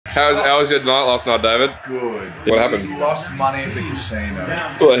How was your night last night, David? Good. What happened? You lost money at the casino.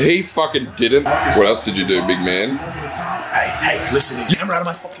 Well, he fucking didn't. What else did you do, big man? Hey, listen, camera out of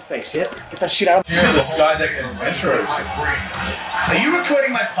my fucking face, yeah? Get that shit out. You're the Skydeck Adventurers. Are you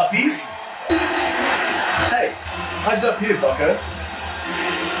recording my puppies? Hey, eyes up here, bucko.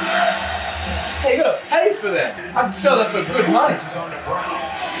 Hey, you gotta pay for that. I'd sell that for good money.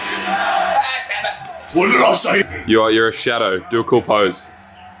 What did I say? You're a shadow. Do a cool pose.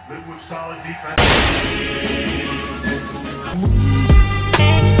 Yeah,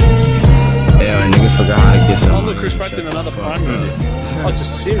 niggas forgot how to get some. Oh look, Chris Pratt's in another Prime movie. Oh, it's a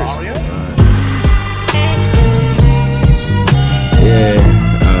series. Yeah.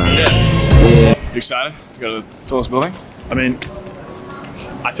 You excited to go to the tallest building? I mean,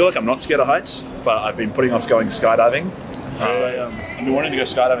 I feel like I'm not scared of heights, but I've been putting off going skydiving. I've been wanting to go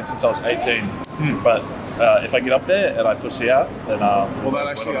skydiving since I was 18. But if I get up there and I pussy out, then well, that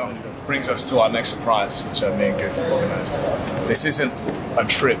actually brings us to our next surprise, which me and Goof organised. This isn't a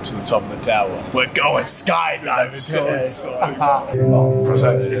trip to the top of the tower. We're going skydiving today. So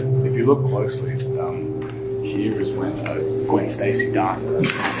if you look closely, here is when Gwen Stacy died.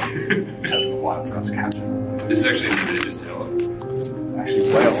 Toby Maguire forgot to catch her. This is actually the just tell.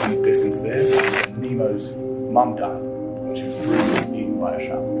 Actually, way off in the distance there, Nemo's mum died when she was brutally eaten by a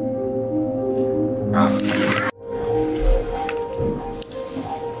shark.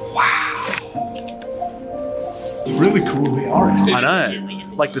 Really cool VR. I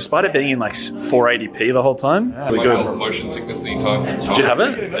know. Like, despite it being in like 480p the whole time, Really good. Motion sickness the entire time. Did you have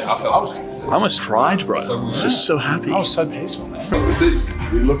it? I almost cried, bro. I was just so happy. I was so peaceful, man. What was this?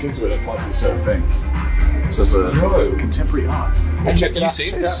 You look into it, it points to a certain thing. So it's a contemporary art. Hey, check it out.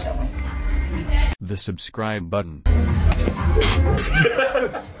 Check it out. The subscribe button.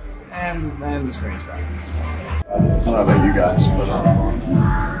 and the screen's back. I don't know about you guys, but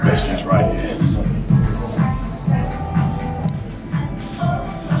best view's right here.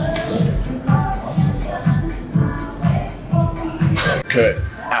 Kurt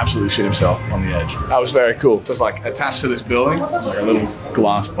absolutely shit himself on the edge. That was very cool. So it's like attached to this building, like a little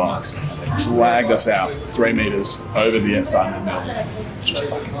glass box. They dragged us out 3 meters over the inside of the building. Which was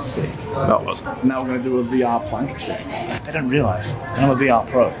fucking sick. That was. Now we're going to do a VR plank experience. They don't realise that I'm a VR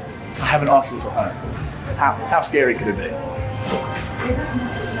pro. I have an Oculus at home. How scary could it be?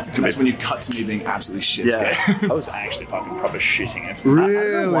 That's when you cut to me being absolutely shit scared. I was actually fucking proper shitting it. Really? I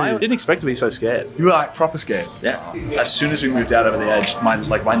don't know why. I didn't expect to be so scared. You were like proper scared. Yeah. As soon as we moved out over the edge, my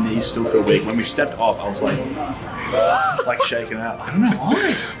knees still feel weak. When we stepped off, I was like shaking out. I don't know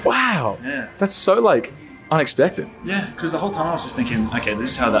why. Wow. Yeah. That's so like unexpected. Yeah, because the whole time I was just thinking, okay,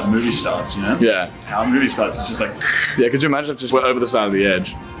 this is how that movie starts, you know? Yeah. How a movie starts, it's just like... Yeah, could you imagine if it just went over the side of the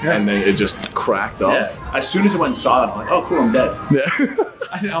edge and then it just cracked off? Yeah. As soon as it went silent, I'm like, oh cool, I'm dead. Yeah.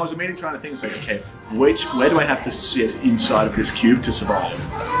 I was immediately trying to think, it's like, okay, where do I have to sit inside of this cube to survive?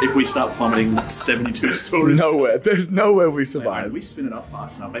 If we start plummeting 72 stories. Nowhere. There's nowhere we Like, survive. if we spin it up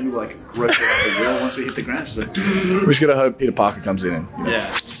fast enough, maybe we'll like rotate up the wheel once we hit the ground. Just like, We're just gonna hope Peter Parker comes in. yeah,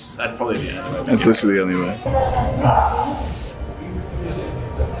 that's probably the end. That's literally the only way.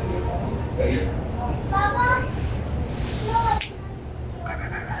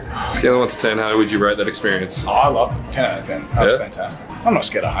 Scale of 1 to 10, how would you rate that experience? Oh, I loved it. 10 out of 10. That was fantastic. I'm not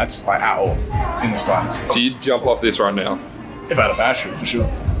scared of heights, like at all, in the slightest. So you'd jump off this right now? If I had a battery, for sure.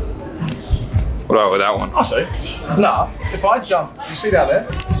 What about with that one? I'll see. Nah, if I jump, you see down there?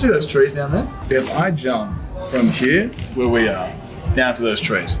 You see those trees down there? If I jump from here, where we are, down to those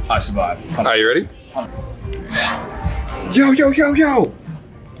trees, I survive. 100%. Are you ready? 100%. Yo, yo, yo, yo!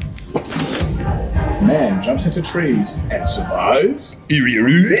 Man jumps into trees and survives.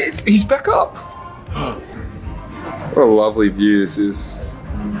 He's back up! What a lovely view this is.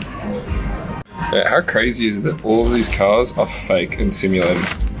 Yeah, how crazy is it that all of these cars are fake and simulated?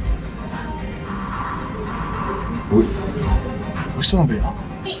 We're still on VR.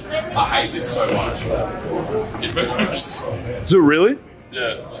 I hate this so much. It moves. Is it really?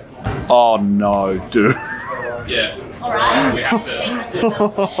 Yeah. Oh no, dude. Yeah. Alright. We have to.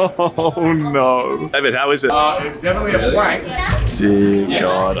 Oh no. David, how is it? It's definitely a plank. Dear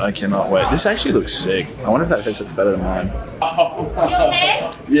God, I cannot wait. This actually looks sick. I wonder if that headset's better than mine.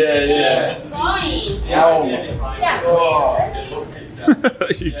 Yeah.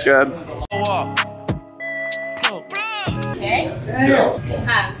 You can. Okay.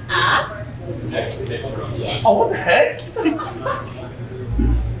 Hands up. Yeah. Oh, what the heck?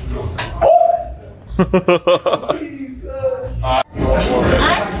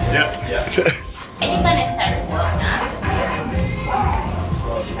 Anyone start to walk now?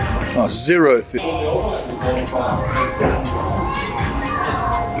 Oh, 0 feet.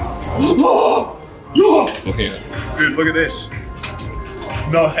 Looking at it. Dude, look at this.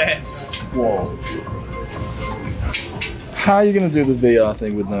 No hands. Whoa. How are you gonna do the VR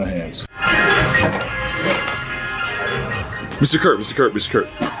thing with no hands? Mr. Kurt.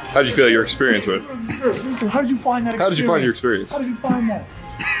 How did you feel your experience with it? How did you find that experience? How did you find your experience? How did you find that?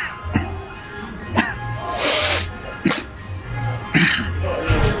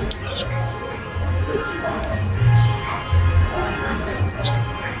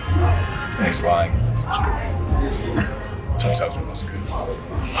 He's lying. Sometimes it wasn't good.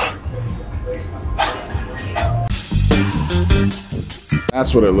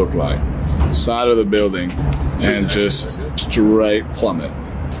 That's what it looked like. Side of the building and just straight plummet.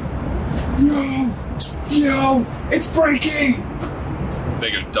 Yo, it's breaking!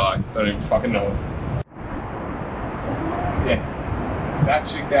 They're gonna die. They don't even fucking know it. Damn. If that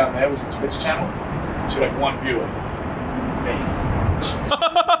chick down there was a Twitch channel, should have one viewer. Me.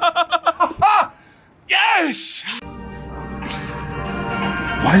 Yes!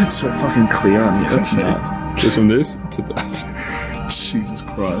 Why is it so fucking clear on here? That's nuts. Just from this to that. Jesus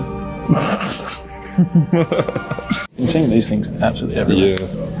Christ. You're seeing these things absolutely everywhere.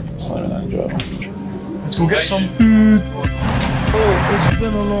 Yeah. It's not even that enjoyable. Let's go get some food. It's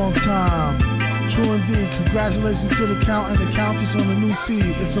been a long time. True indeed. Congratulations to the count and the countess on the new seed.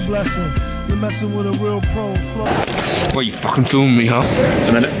 It's a blessing. You're messing with a real pro flow. What, you fucking filming me, huh?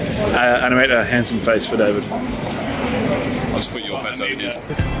 And then animate a handsome face for David. I'll just put your face over his.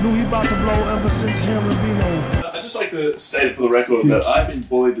 Knew he about to blow ever since hearing Vino. I'd just like to state it for the record that I've been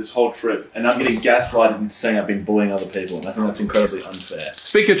bullied this whole trip and I'm getting gaslighted into saying I've been bullying other people, and I think that's incredibly unfair.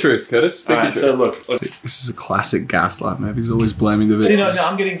 Speak your truth, Curtis. Speak your truth. So look. This is a classic gaslight move. He's always blaming the victim. See, no,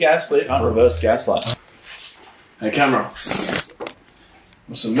 I'm getting gaslit. I'm reverse gaslight. Hey, camera. Want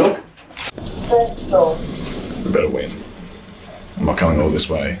some milk? We better win. I'm not coming all this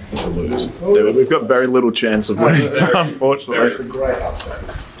way to lose. David, we've got very little chance of winning, unfortunately. A great upset.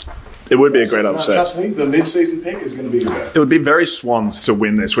 It would be a great upset. Trust me, the mid-season pick is going to be good. It would be very Swans to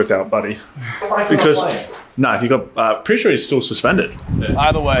win this without Buddy. Because, no, he got, pretty sure he's still suspended.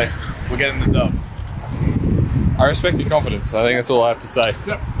 Either way, we're getting the dub. I respect your confidence. I think that's all I have to say.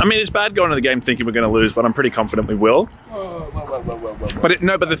 I mean, it's bad going into the game thinking we're going to lose, but I'm pretty confident we will. But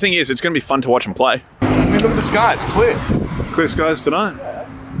but the thing is, it's going to be fun to watch him play. I mean, look at the sky, it's clear. Clear skies tonight.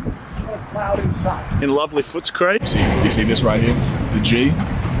 In lovely Footscray. You see this right here? The G?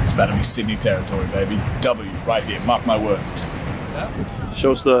 It's about to be Sydney territory, baby. W, right here, mark my words.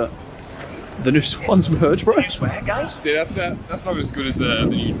 Show us the new Swans merch, bro. You swear, guys? See, that's not as good as the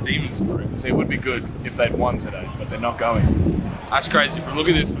new Demons crew. See, it would be good if they'd won today, but they're not going to. That's crazy. Look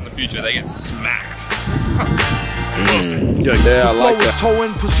at this from the future. They get smacked. Yeah, I like that.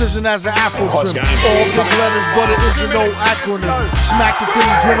 Towing precision as an afro trim. All big letters, but it isn't no acronym. Smack the thing,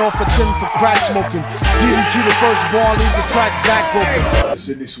 grin off a chin for crack smoking. DDT the first ball, leave the track back broken. The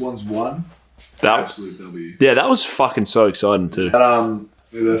Sydney Swans won. Absolute W. Yeah, that was fucking so exciting too.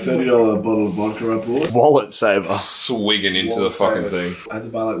 With a $30 bottle of vodka I bought. Wallet saver. Swigging into the fucking thing. I had to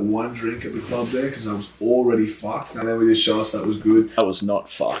buy like one drink at the club there because I was already fucked. And then we did shots, that was good. That was not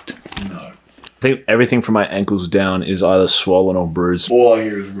fucked. No. I think everything from my ankles down is either swollen or bruised. All I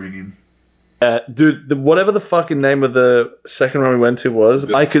hear is ringing. Dude, whatever the fucking name of the second one we went to was,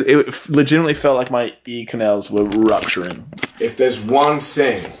 it legitimately felt like my ear canals were rupturing. If there's one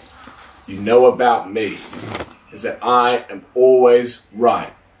thing you know about me, is that I am always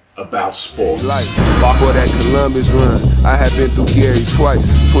right about sports. Like, for that Columbus run, I have been through Gary twice.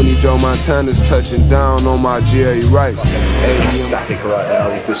 20 Joe Montana's touching down on my Jerry Rice. I'm static right now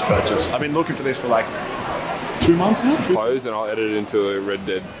with this purchase. I've been looking for this for like 2 months now. Pose and I'll edit it into a Red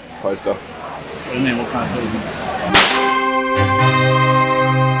Dead poster. What do you mean, what kind of pose?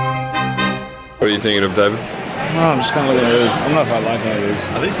 What are you thinking of, David? No, I'm just kind of looking at these. I don't know if I like any of these.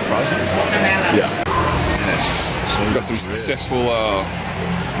 Are these the prices? Yeah. Yes. So we've got some successful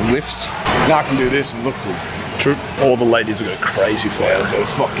lifts. Now I can do this and look cool. True. All the ladies will go crazy for you. They're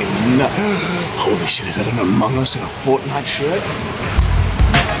fucking nuts. Holy shit, is that an Among Us in a Fortnite shirt?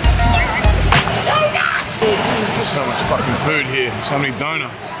 Donuts! There's so much fucking food here. So many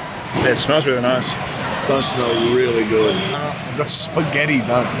donuts. Yeah, it smells really nice. Does smell really good. I've got spaghetti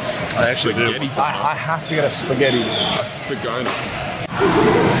donuts. I actually do. I have to get a spaghetti. A spagona.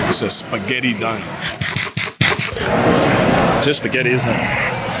 It's a spaghetti donut. It's just spaghetti, isn't it?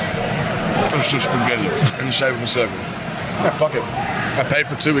 It's just spaghetti. And you shave it for 7. Yeah, fuck it. I paid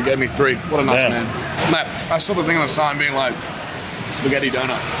for 2, it gave me 3. What a nice man. Matt, I saw the thing on the sign being like, spaghetti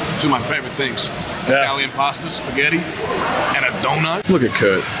donut. 2 of my favorite things. Italian pasta, spaghetti, and a donut. Look at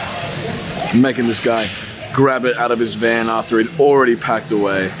Kurt. Making this guy grab it out of his van after he'd already packed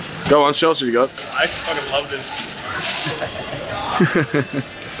away. Go on, Chelsea, you got? I fucking love this.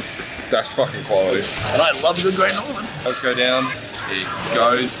 That's fucking quality. And I love a good Great Northern. Let's go down. It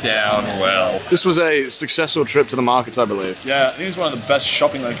goes down well. This was a successful trip to the markets, I believe. Yeah, I think it's one of the best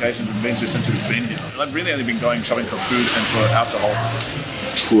shopping locations we've been to since we've been here. I've really only been going shopping for food and for alcohol.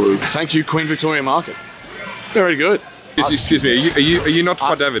 True. Thank you, Queen Victoria Market. Very good. Excuse me, are you not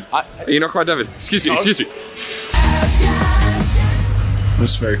quite David? Are you not quite David? Excuse me, excuse me.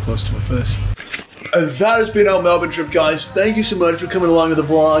 That's very close to my face. And that has been our Melbourne trip, guys. Thank you so much for coming along with the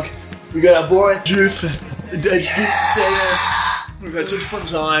vlog. We got our boy, Joof. We've had such a fun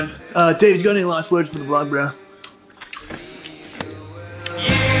time. Dave, you got any last words for the vlog, bro?